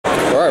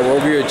Alright, we're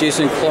over here at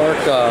Jason Clark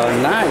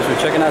Knives. We're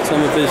checking out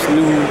some of his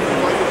new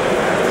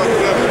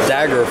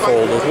dagger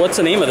folders. What's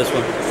the name of this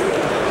one?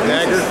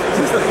 Dagger?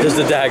 This is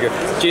the dagger.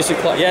 Jason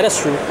Clark. Yeah, that's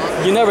true.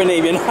 You never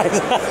name your knives.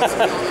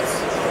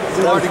 It's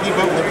hard to keep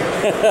up with.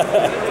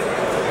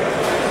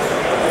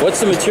 What's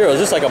the material? Is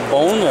this like a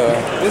bone or?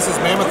 This is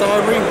mammoth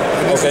ivory,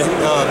 and this is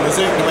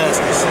Mosaic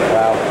Damascus.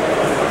 Wow.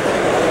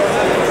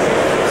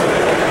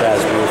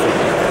 That's beautiful.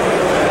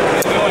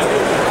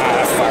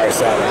 Ah, fire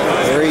salad.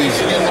 Very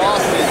easy.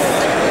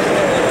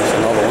 There's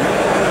another one.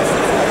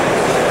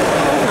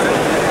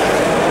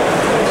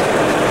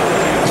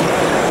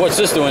 What's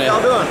this doing here?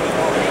 What y'all doing?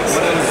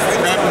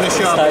 Wrapping the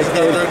shop. It's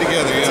got to throw it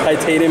together, yeah.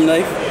 Titanium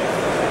knife.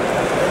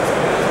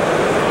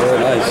 Very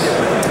nice.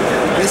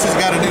 This has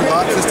got a new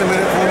lock system in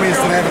it for me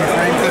instead of having a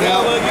frame cut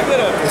out.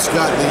 It's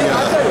got the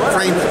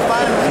frame,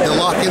 the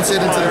lock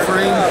inset into the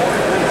frame.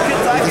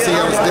 You can see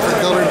how it's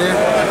different colored there.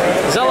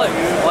 Is that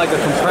like a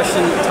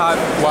compression type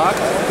lock?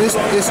 This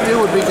still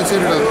would be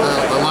considered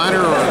a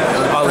liner or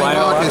a frame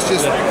lock. It's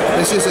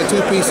just a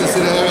two-piece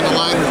instead of having a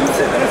liner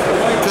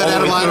cut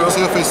out of liner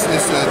itself. It's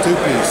a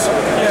two-piece.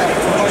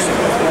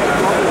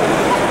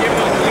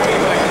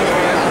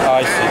 Oh,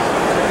 I see.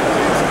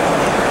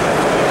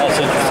 That's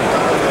interesting.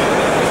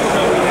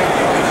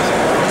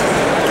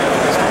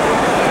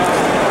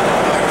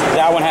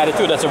 That one had it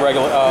too. That's a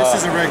regular. This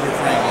is a regular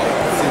frame lock.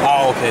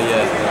 Oh, okay,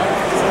 yeah.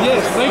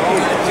 Yes, thank you.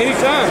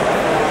 Anytime.